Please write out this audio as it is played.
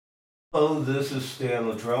Hello, this is Stan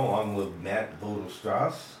Luttrell. I'm with Matt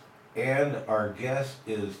Bodenstrass, and our guest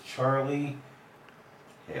is Charlie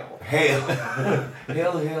Hail. Hale.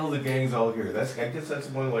 Hale, the gang's all here. I guess that's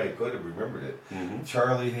one way I could have remembered it. Mm-hmm.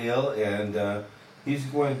 Charlie Hale, and he's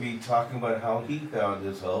going to be talking about how he found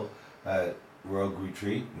his help at Rogue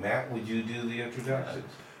Retreat. Matt, would you do the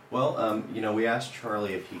introductions? Well, we asked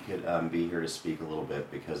Charlie if he could be here to speak a little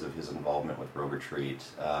bit because of his involvement with Rogue Retreat,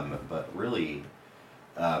 but really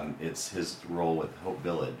it's his role with Hope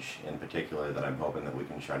Village in particular that I'm hoping that we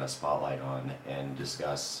can shine a spotlight on and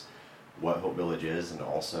discuss what Hope Village is and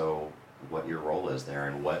also what your role is there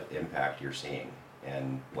and what impact you're seeing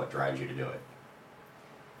and what drives you to do it.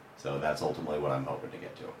 So that's ultimately what I'm hoping to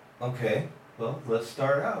get to. Okay, well, let's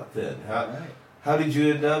start out then. All right. How did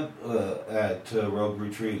you end up at Rogue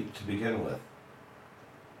Retreat to begin with?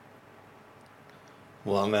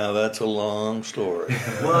 Well, now that's a long story.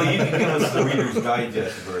 Well, you can give us the Reader's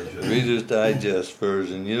Digest version. Reader's Digest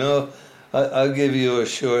version. I'll give you a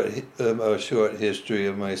short history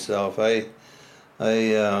of myself. I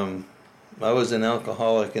was an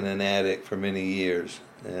alcoholic and an addict for many years,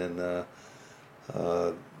 and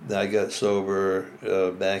I got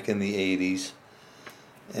sober back in the '80s,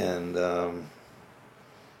 and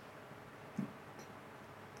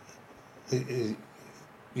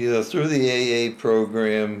through the AA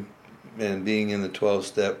program and being in the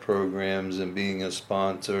 12-step programs and being a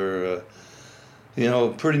sponsor,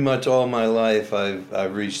 pretty much all my life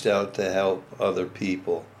I've reached out to help other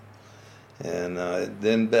people. And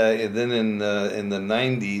then in the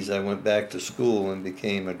 90s I went back to school and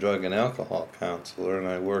became a drug and alcohol counselor, and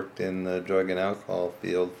I worked in the drug and alcohol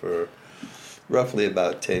field for roughly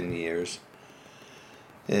about 10 years.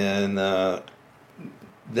 And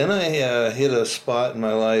then I hit a spot in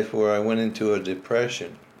my life where I went into a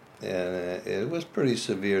depression, and it was pretty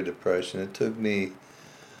severe depression. It took me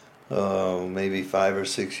maybe 5 or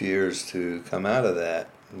 6 years to come out of that.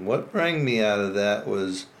 And what brought me out of that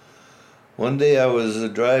was one day I was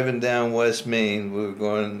driving down West Main. We were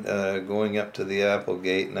going up to the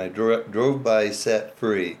Applegate, and I drove by Set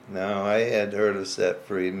Free. Now, I had heard of Set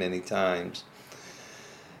Free many times,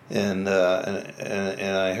 and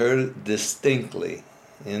I heard it distinctly.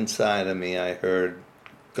 Inside of me, I heard,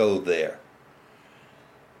 "Go there."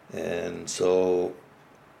 And so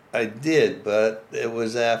I did, but it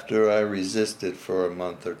was after I resisted for a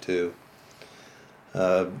month or two.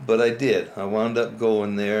 But I did. I wound up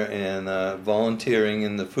going there and volunteering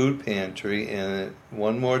in the food pantry, and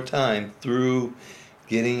one more time, through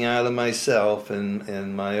getting out of myself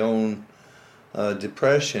and my own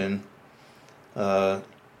depression,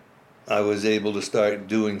 I was able to start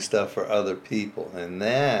doing stuff for other people, and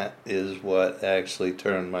that is what actually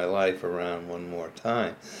turned my life around one more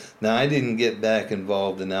time. Now, I didn't get back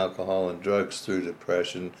involved in alcohol and drugs through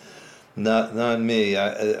depression. Not me.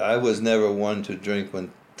 I was never one to drink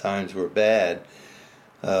when times were bad,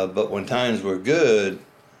 but when times were good,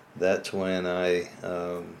 that's when I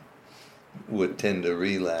would tend to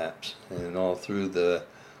relapse. And all through the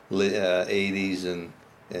 80s and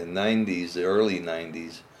 90s, the early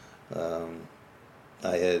 90s,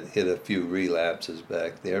 I had hit a few relapses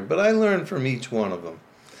back there, but I learned from each one of them,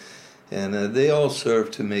 and they all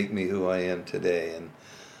served to make me who I am today. And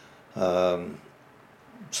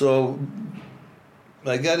so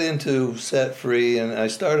I got into Set Free, and I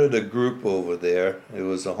started a group over there. It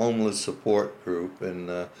was a homeless support group, and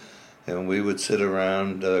we would sit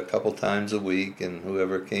around a couple times a week, and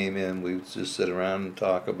whoever came in, we would just sit around and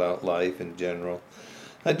talk about life in general.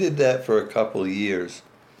 I did that for a couple of years.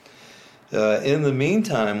 In the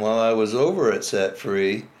meantime, while I was over at Set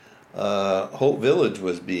Free, Hope Village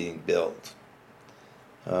was being built.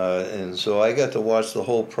 And so I got to watch the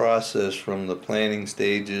whole process from the planning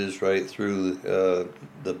stages right through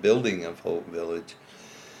the building of Hope Village.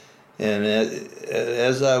 And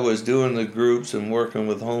as I was doing the groups and working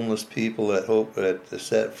with homeless people at the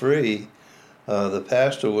Set Free, the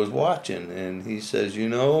pastor was watching, and he says,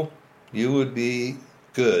 you would be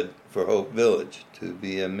good for Hope Village to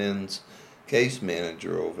be a men's case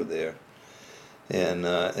manager over there. And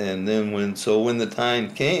then when the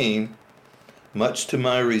time came, much to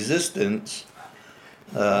my resistance,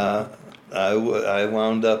 I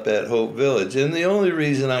wound up at Hope Village. And the only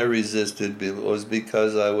reason I resisted was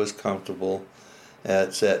because I was comfortable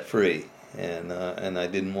at Set Free, and I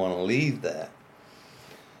didn't want to leave that.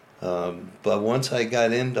 But once I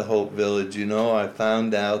got into Hope Village, I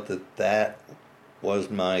found out that was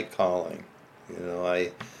my calling.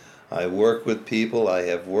 I work with people. I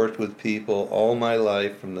have worked with people all my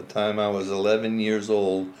life from the time I was 11 years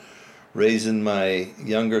old, raising my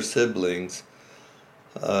younger siblings,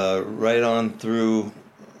 right on through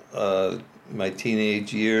my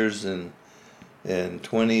teenage years and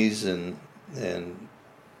 20s and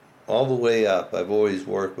all the way up, I've always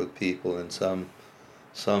worked with people in some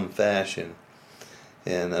fashion.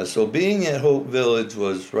 And so being at Hope Village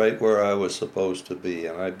was right where I was supposed to be,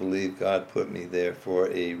 and I believe God put me there for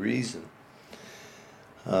a reason.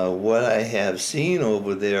 What I have seen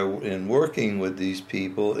over there in working with these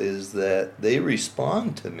people is that they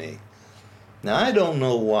respond to me. Now, I don't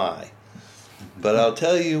know why, but I'll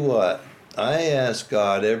tell you what, I ask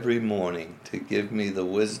God every morning to give me the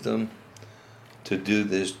wisdom to do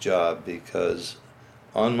this job, because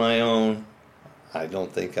on my own, I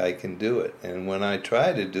don't think I can do it. And when I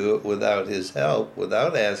try to do it without His help,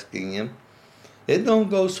 without asking Him, it don't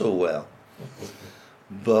go so well.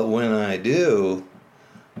 But when I do,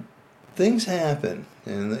 things happen,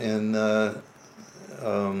 and the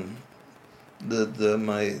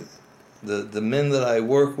men that I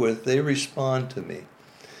work with, they respond to me.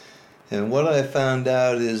 And what I found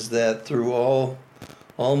out is that through all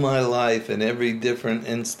my life, and every different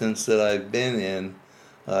instance that I've been in,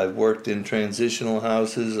 I've worked in transitional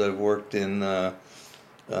houses, I've worked in the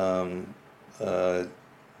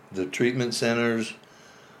treatment centers.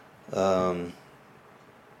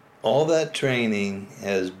 All that training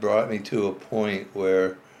has brought me to a point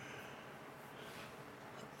where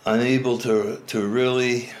I'm able to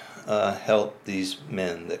really help these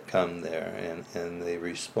men that come there, and they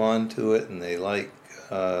respond to it, and they like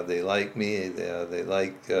me. They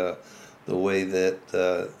like the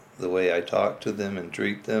way I talk to them and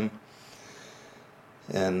treat them,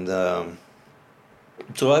 and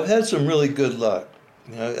so I've had some really good luck.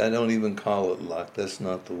 I don't even call it luck. That's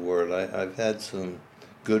not the word. I've had some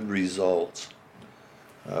good results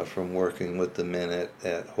from working with the men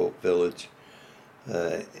at Hope Village.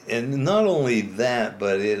 And not only that,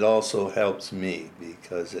 but it also helps me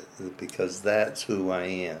because that's who I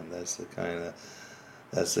am. That's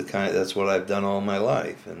what I've done all my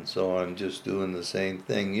life, and so I'm just doing the same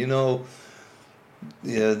thing.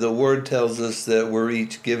 The Word tells us that we're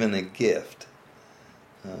each given a gift.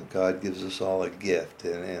 God gives us all a gift,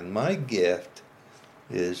 and my gift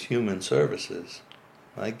is human services.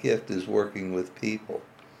 My gift is working with people,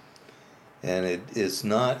 and it's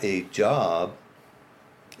not a job.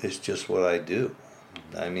 It's just what I do.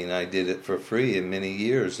 I mean, I did it for free in many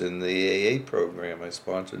years in the AA program. I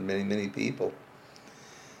sponsored many people.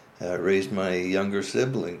 I raised my younger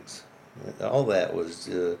siblings. All that was,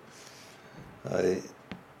 I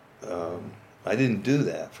didn't do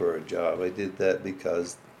that for a job. I did that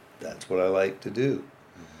because that's what I like to do.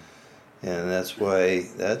 And that's why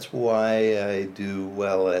I do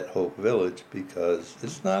well at Hope Village, because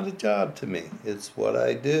it's not a job to me. It's what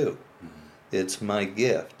I do. It's my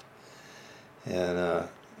gift. And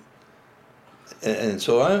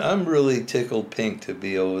so I'm really tickled pink to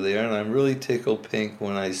be over there, and I'm really tickled pink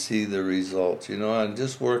when I see the results. I'm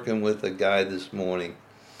just working with a guy this morning,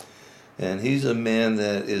 and he's a man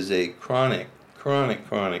that is a chronic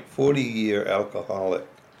 40-year alcoholic.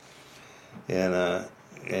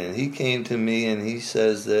 And he came to me and he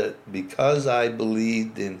says that because I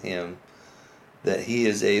believed in him, that he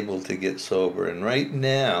is able to get sober. And right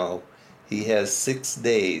now, he has 6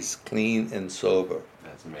 days clean and sober.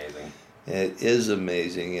 That's amazing. It is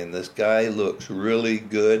amazing, and this guy looks really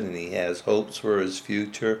good, and he has hopes for his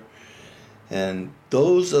future. And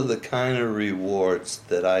those are the kind of rewards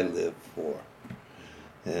that I live for.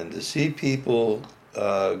 And to see people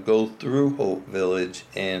go through Hope Village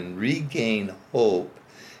and regain hope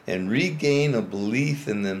and regain a belief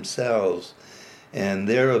in themselves and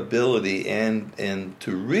their ability, and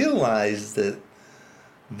to realize that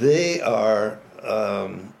they are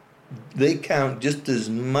they count just as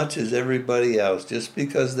much as everybody else. Just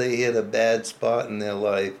because they hit a bad spot in their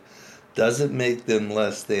life doesn't make them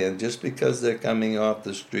less than. Just because they're coming off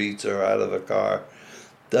the streets or out of a car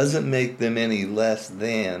doesn't make them any less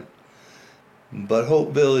than. But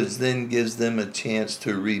Hope Village then gives them a chance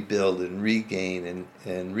to rebuild and regain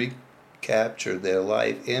and recapture their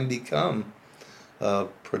life and become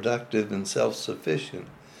productive and self-sufficient.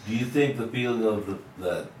 Do you think the feeling of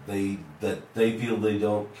that they feel they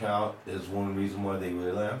don't count is one reason why they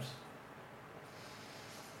relapse?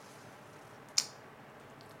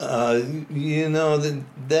 That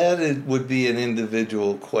it would be an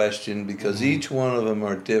individual question, because each one of them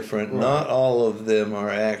are different. Right. Not all of them are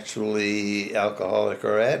actually alcoholic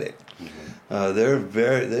or addict.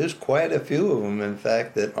 There's quite a few of them, in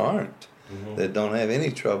fact, that aren't. That don't have any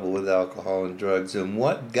trouble with alcohol and drugs. And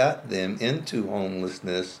what got them into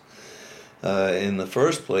homelessness in the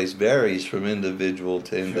first place varies from individual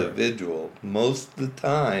to Sure. individual. Most of the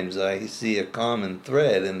times I see a common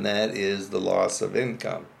thread, and that is the loss of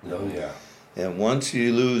income. Oh yeah. And once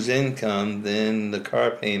you lose income, then the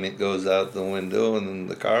car payment goes out the window, and then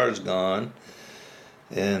the car's gone,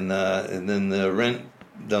 and then the rent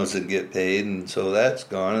doesn't get paid, and so that's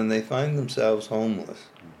gone, and they find themselves homeless.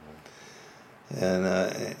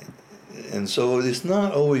 And so it's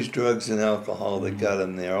not always drugs and alcohol that got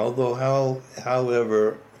them there, although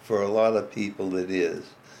however, for a lot of people it is.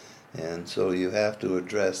 And so you have to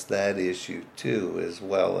address that issue too, as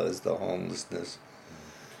well as the homelessness.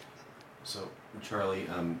 So, Charlie,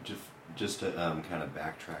 just to kind of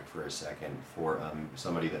backtrack for a second, for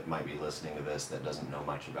somebody that might be listening to this that doesn't know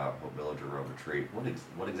much about Hope Village or Rogue Retreat,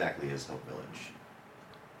 what exactly is Hope Village?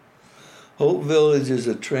 Hope Village is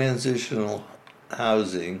a transitional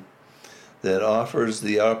housing that offers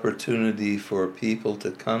the opportunity for people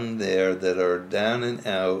to come there that are down and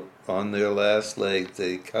out on their last legs.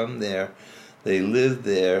 They come there, they live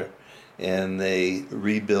there, and they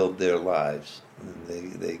rebuild their lives.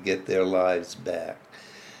 They get their lives back.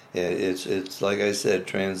 It's like I said,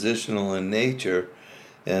 transitional in nature,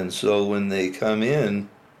 and so when they come in,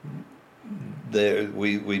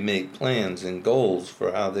 we make plans and goals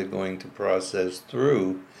for how they're going to process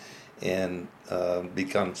through and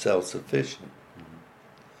become self-sufficient.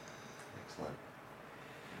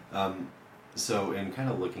 Excellent. So, in kind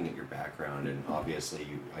of looking at your background, and obviously,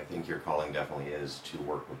 I think your calling definitely is to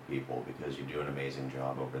work with people because you do an amazing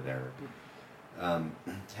job over there.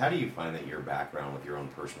 How do you find that your background with your own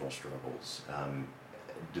personal struggles,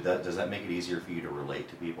 does that make it easier for you to relate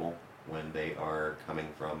to people when they are coming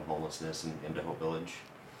from homelessness and into Hope Village?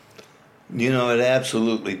 You know, it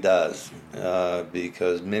absolutely does,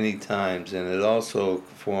 because many times, and it also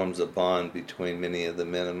forms a bond between many of the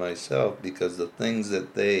men and myself, because the things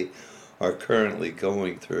that they are currently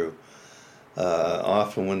going through,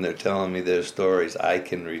 often when they're telling me their stories, I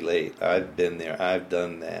can relate. I've been there, I've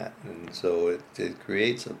done that, and so it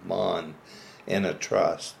creates a bond and a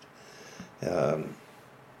trust, and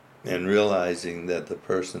realizing that the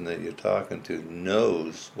person that you're talking to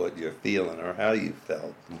knows what you're feeling or how you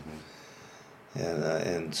felt. Mm-hmm.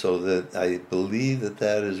 And so that I believe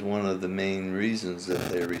that is one of the main reasons that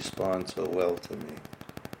they respond so well to me.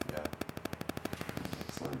 Yeah.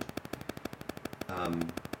 Excellent.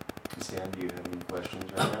 Sam, do you have any questions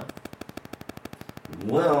right now?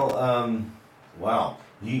 Well, wow,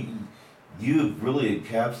 you've really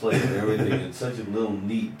encapsulated everything in such a little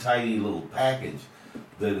neat, tidy little package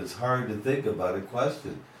that it's hard to think about a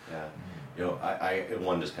question. Yeah. You know,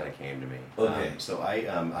 one just kind of came to me. Okay. So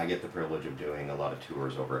I get the privilege of doing a lot of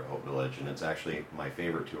tours over at Hope Village, and it's actually my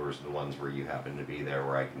favorite tours are the ones where you happen to be there,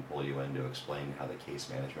 where I can pull you in to explain how the case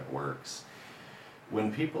management works.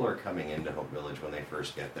 When people are coming into Hope Village when they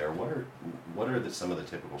first get there, what are some of the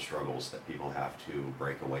typical struggles that people have to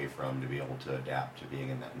break away from to be able to adapt to being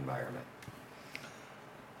in that environment?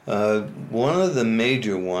 One of the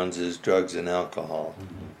major ones is drugs and alcohol.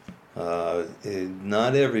 Mm-hmm.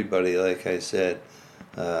 Not everybody, like I said,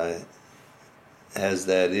 has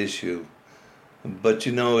that issue. But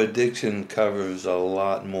you know, addiction covers a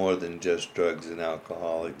lot more than just drugs and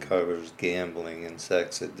alcohol. It covers gambling and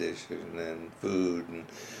sex addiction and food, and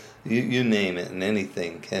you name it, and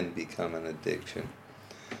anything can become an addiction.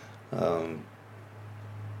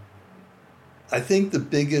 I think the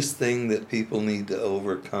biggest thing that people need to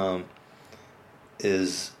overcome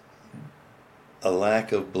is a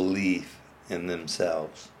lack of belief in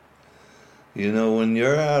themselves. You know, when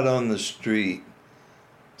you're out on the street,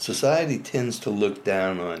 society tends to look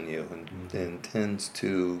down on you and tends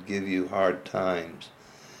to give you hard times.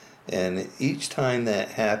 And each time that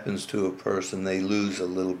happens to a person, they lose a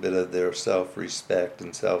little bit of their self-respect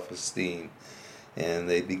and self-esteem. And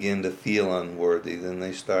they begin to feel unworthy. Then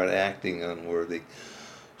they start acting unworthy.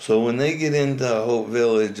 So when they get into Hope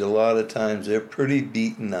Village, a lot of times they're pretty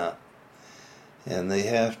beaten up. And they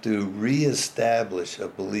have to reestablish a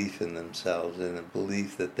belief in themselves, and a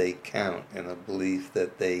belief that they count, and a belief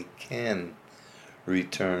that they can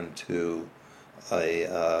return to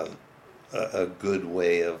a good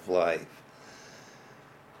way of life.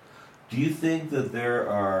 Do you think that there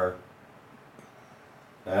are,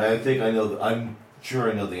 and I'm sure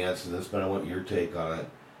I know the answer to this, but I want your take on it.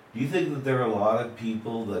 Do you think that there are a lot of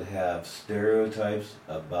people that have stereotypes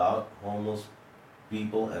about homeless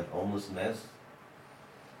people and homelessness?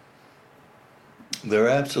 There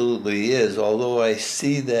absolutely is, although I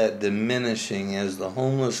see that diminishing as the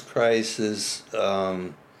homeless crisis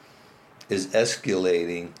is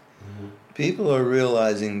escalating. Mm-hmm. people are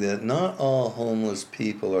realizing that not all homeless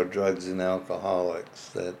people are drugs and alcoholics.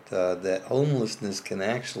 That homelessness can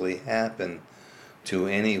actually happen to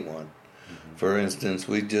anyone. For instance,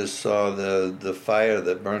 we just saw the fire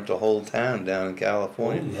that burnt the whole town down in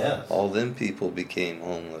California. Oh, yes. All them people became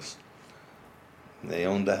homeless. They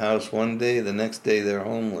owned a house one day, the next day they're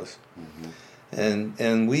homeless.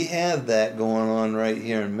 And we have that going on right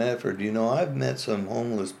here in Medford. You know, I've met some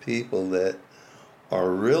homeless people that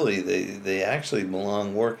are really, they actually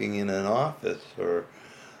belong working in an office, or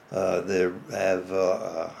they have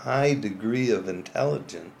a high degree of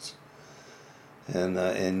intelligence.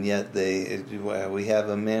 And yet we have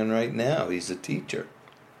a man right now. He's a teacher.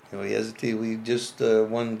 You know, he has we just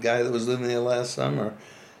one guy that was living there last summer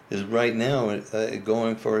is right now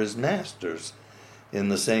going for his master's in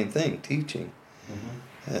the same thing, teaching.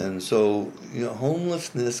 And so, you know,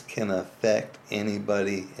 homelessness can affect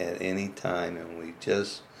anybody at any time, and we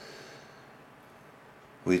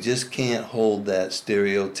just can't hold that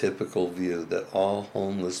stereotypical view that all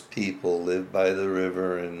homeless people live by the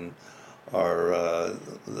river and are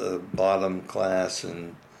the bottom class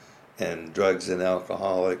and drugs and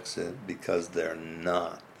alcoholics, because they're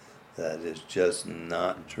not. That is just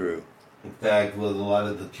not true. In fact, with a lot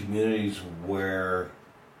of the communities where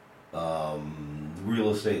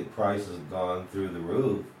real estate prices have gone through the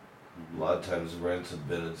roof, a lot of times rents have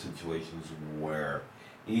been in situations where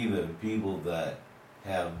even people that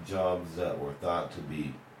have jobs that were thought to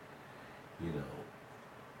be, you know,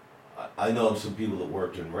 I know of some people that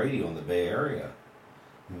worked in radio in the Bay Area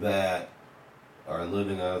that are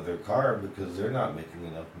living out of their car because they're not making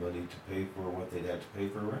enough money to pay for what they'd have to pay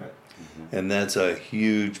for rent. And that's a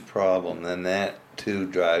huge problem, and that too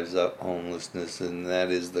drives up homelessness, and that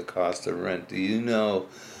is the cost of rent. Do you know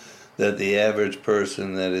that the average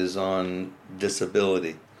person that is on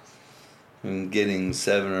disability and getting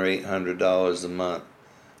 $700 or $800 a month,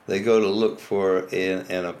 they go to look for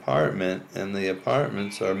an apartment, and the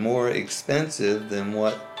apartments are more expensive than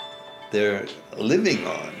what they're living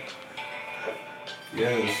on?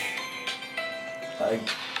 Yes. Oh,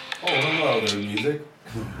 hello there, music.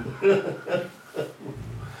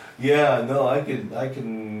 Yeah, no, I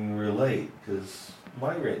can relate, because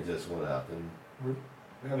my rent just went up, and we're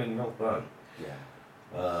having no fun. Yeah.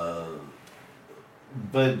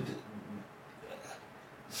 But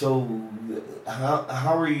so,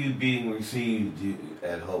 how are you being received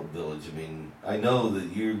at Hope Village? I mean, I know that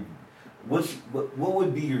what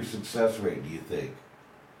would be your success rate, do you think?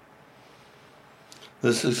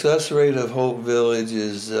 The success rate of Hope Village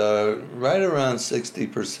is right around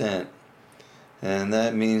 60%. And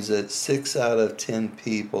that means that 6 out of 10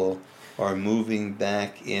 people are moving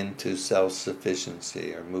back into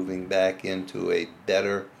self-sufficiency, or moving back into a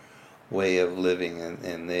better way of living,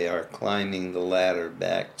 and they are climbing the ladder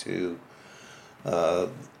back to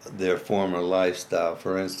their former lifestyle.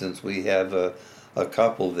 For instance, we have a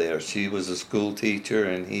couple there. She was a school teacher,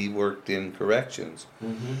 and he worked in corrections.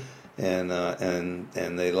 Mm-hmm. And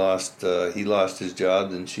they lost. He lost his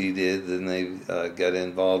job, and she did. Then they got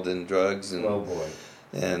involved in drugs, and Oh boy.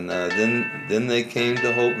 and then they came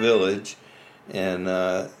to Hope Village, and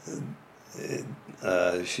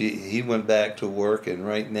he went back to work, and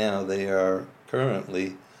right now they are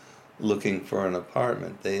currently looking for an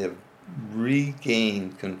apartment. They have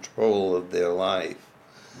regained control of their life,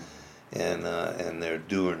 and they're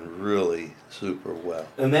doing really super well.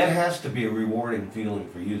 And that has to be a rewarding feeling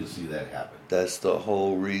for you to see that happen. That's the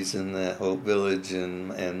whole reason that Hope Village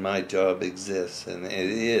and my job exists, and it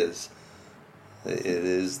is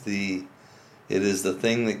the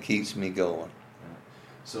thing that keeps me going.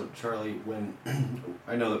 So Charlie,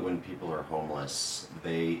 I know that when people are homeless,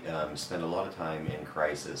 they spend a lot of time in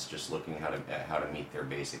crisis, just looking at how to meet their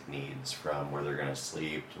basic needs, from where they're going to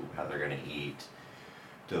sleep to how they're going to eat,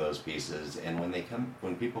 to those pieces. And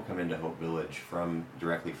when people come into Hope Village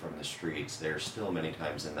directly from the streets, they're still many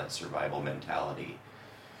times in that survival mentality.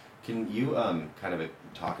 Can you kind of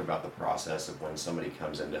talk about the process of when somebody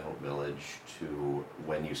comes into Hope Village to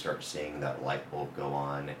when you start seeing that light bulb go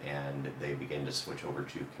on and they begin to switch over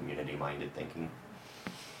to community-minded thinking?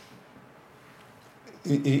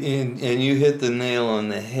 And you hit the nail on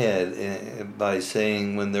the head by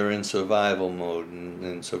saying when they're in survival mode,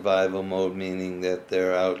 and survival mode meaning that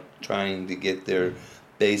they're out trying to get their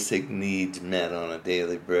basic needs met on a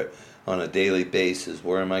daily basis.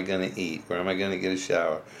 Where am I going to eat? Where am I going to get a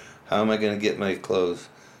shower? How am I going to get my clothes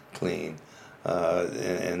clean?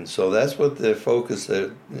 And so that's what their focus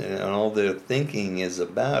and all their thinking is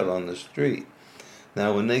about on the street.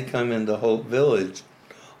 Now, when they come into Hope Village,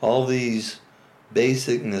 all these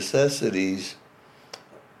basic necessities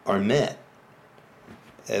are met.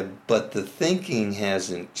 but the thinking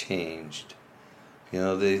hasn't changed. You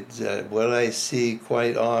know, what I see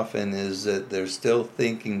quite often is that they're still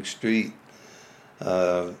thinking street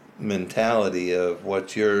mentality of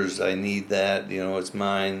what's yours, I need that, you know, it's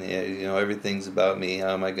mine, you know, everything's about me.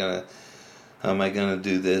 How am I gonna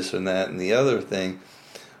do this and that and the other thing?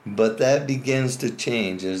 But that begins to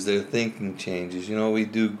change as their thinking changes. You know, we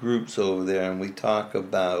do groups over there and we talk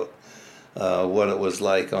about what it was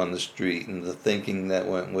like on the street and the thinking that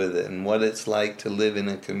went with it, and what it's like to live in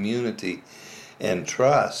a community and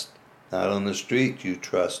trust. Not on the street, you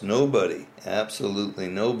trust nobody, absolutely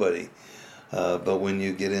nobody. But when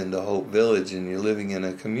you get into Hope Village and you're living in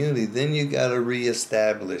a community, then you got to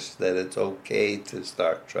reestablish that it's okay to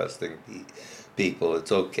start trusting people.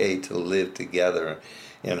 It's okay to live together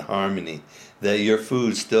in harmony. That your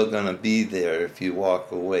food's still going to be there if you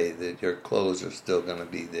walk away. That your clothes are still going to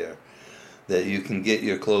be there. That you can get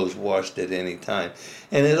your clothes washed at any time.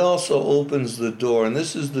 And it also opens the door, and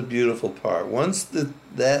this is the beautiful part. Once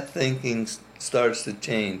that thinking starts to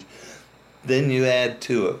change, then you add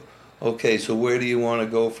to it. Okay, so where do you want to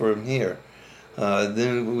go from here?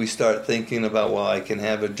 Then we start thinking about, well, I can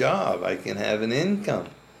have a job, I can have an income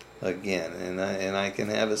again, and I can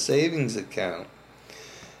have a savings account.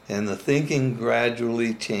 And the thinking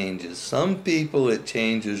gradually changes. Some people it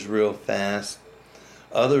changes real fast.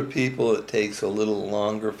 Other people it takes a little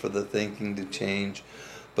longer for the thinking to change.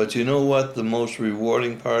 But you know what the most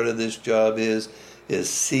rewarding part of this job is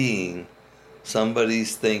seeing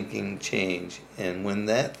somebody's thinking change. And when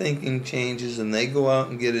that thinking changes and they go out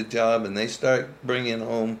and get a job and they start bringing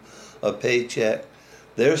home a paycheck,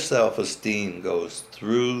 their self-esteem goes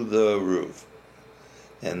through the roof.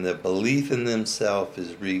 And the belief in themselves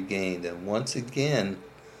is regained. And once again,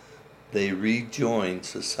 they rejoin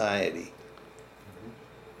society.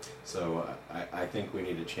 So I think we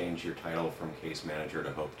need to change your title from case manager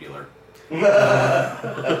to hope dealer.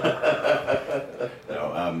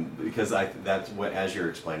 No, because that's what, as you're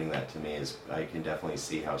explaining that to me, is I can definitely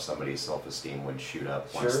see how somebody's self-esteem would shoot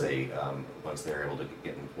up once they're able to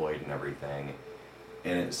get employed and everything.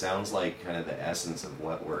 And it sounds like kind of the essence of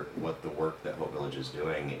what the work that Hope Village is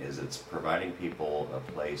doing is it's providing people a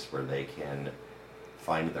place where they can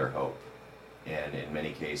find their hope, and in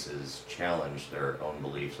many cases challenge their own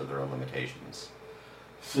beliefs or their own limitations.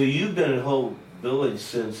 So you've been in Hope Village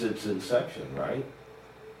since its inception, right?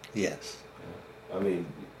 Yes. I mean,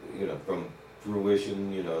 you know, from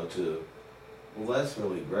fruition, you know, to, well, that's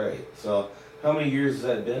really great. So how many years has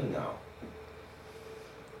that been now?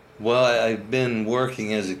 Well, I've been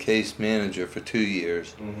working as a case manager for 2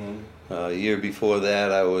 years. Mm-hmm. A year before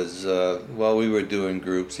that, I was, we were doing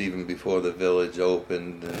groups even before the village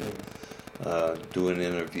opened, and doing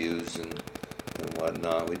interviews and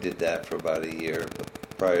whatnot. We did that for about a year. But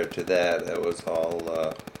prior to that, it was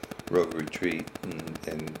all road retreat and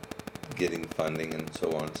getting funding and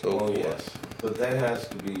so on and so forth. Yes. But that has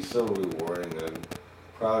to be so rewarding. I'm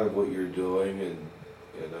proud of what you're doing,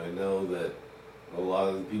 and I know that a lot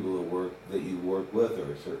of the people that you work with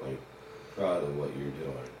are certainly proud of what you're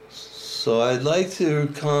doing. So I'd like to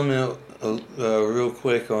comment real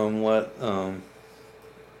quick on what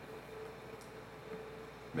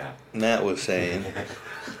Matt was saying.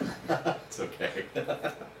 It's okay.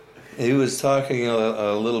 He was talking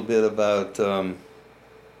a little bit about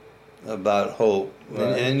hope,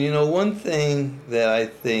 Right. and you know, one thing that I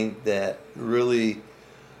think that really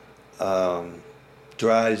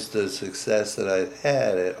drives the success that I've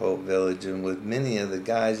had at Hope Village and with many of the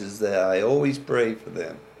guys is that I always pray for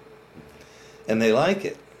them, and they like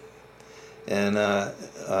it. And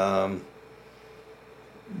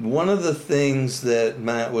one of the things that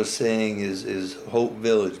Matt was saying is Hope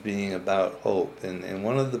Village being about hope, and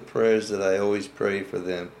one of the prayers that I always pray for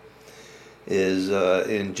them is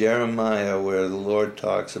in Jeremiah, where the Lord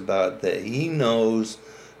talks about that He knows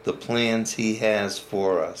the plans He has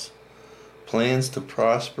for us. Plans to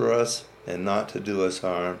prosper us and not to do us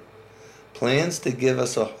harm. Plans to give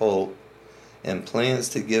us a hope, and plans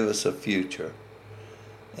to give us a future.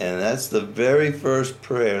 And that's the very first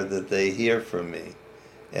prayer that they hear from me.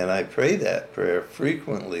 And I pray that prayer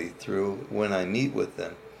frequently through when I meet with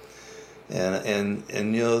them. And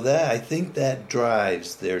you know, that I think that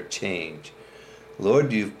drives their change.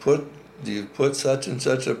 Lord, you've put such and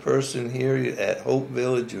such a person here at Hope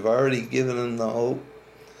Village. You've already given them the hope.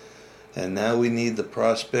 And now we need the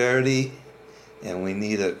prosperity, and we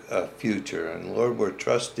need a future. And Lord, we're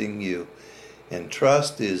trusting you. And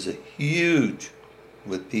trust is huge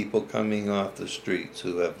with people coming off the streets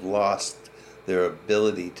who have lost their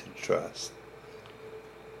ability to trust.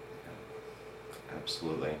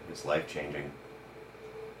 Absolutely. It's life-changing.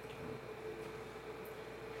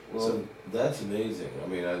 Well, So- that's amazing. I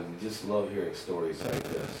mean, I just love hearing stories like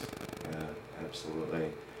this. Yeah, absolutely.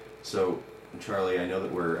 So, Charlie, I know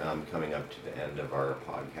that we're coming up to the end of our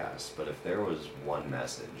podcast, but if there was one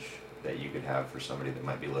message that you could have for somebody that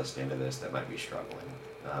might be listening to this that might be struggling,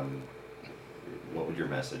 what would your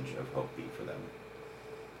message of hope be for them?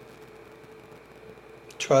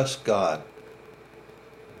 Trust God.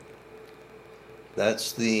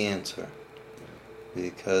 That's the answer.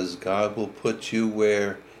 Because God will put you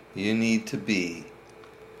where you need to be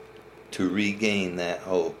to regain that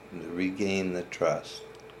hope, to regain the trust.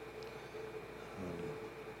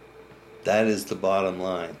 That is the bottom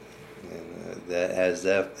line. And that has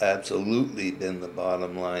absolutely been the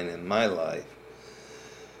bottom line in my life.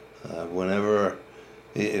 Whenever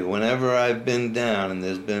I've been down, and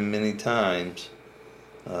there's been many times,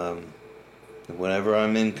 whenever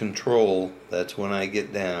I'm in control, that's when I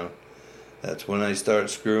get down. That's when I start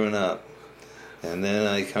screwing up. And then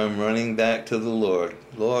I come running back to the Lord.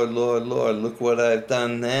 Lord, Lord, Lord, look what I've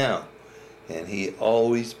done now. And He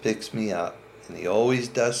always picks me up. And He always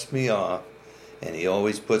dusts me off. And He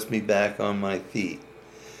always puts me back on my feet.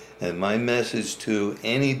 And my message to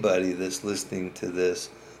anybody that's listening to this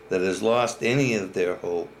that has lost any of their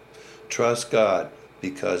hope, trust God,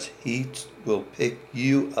 because He will pick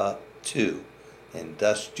you up too and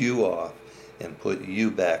dust you off and put you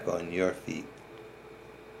back on your feet.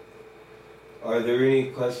 Are there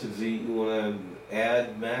any questions that you want to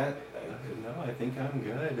add, Matt? No, I think I'm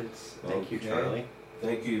good. Thank you, Okay. Charlie.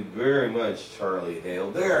 Thank you very much, Charlie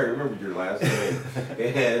Hale. There, I remembered your last name.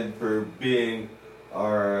 And for being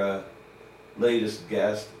our latest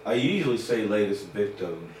guest. I usually say latest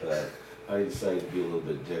victim, but I decided to be a little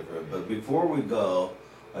bit different. But before we go,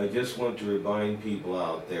 I just want to remind people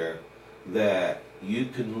out there that you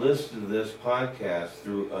can listen to this podcast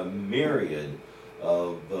through a myriad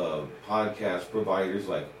of podcast providers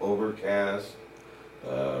like Overcast,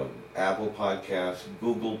 Apple Podcasts,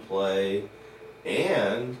 Google Play,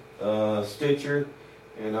 and Stitcher.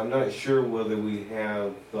 And I'm not sure whether we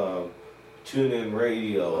have TuneIn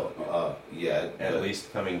Radio yet. At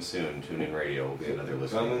least coming soon, TuneIn Radio will be another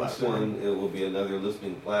listening Coming platform. soon, it will be another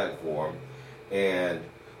listening platform. And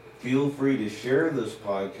feel free to share this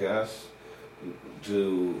podcast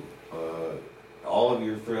to all of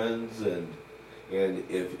your friends, and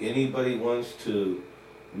if anybody wants to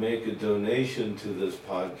make a donation to this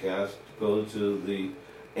podcast, go to the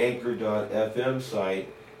anchor.fm site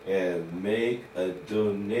and make a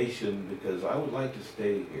donation, because I would like to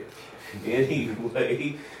stay here.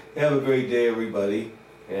 Anyway, have a great day, everybody,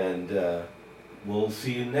 and we'll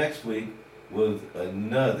see you next week with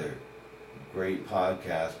another great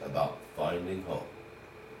podcast about finding hope.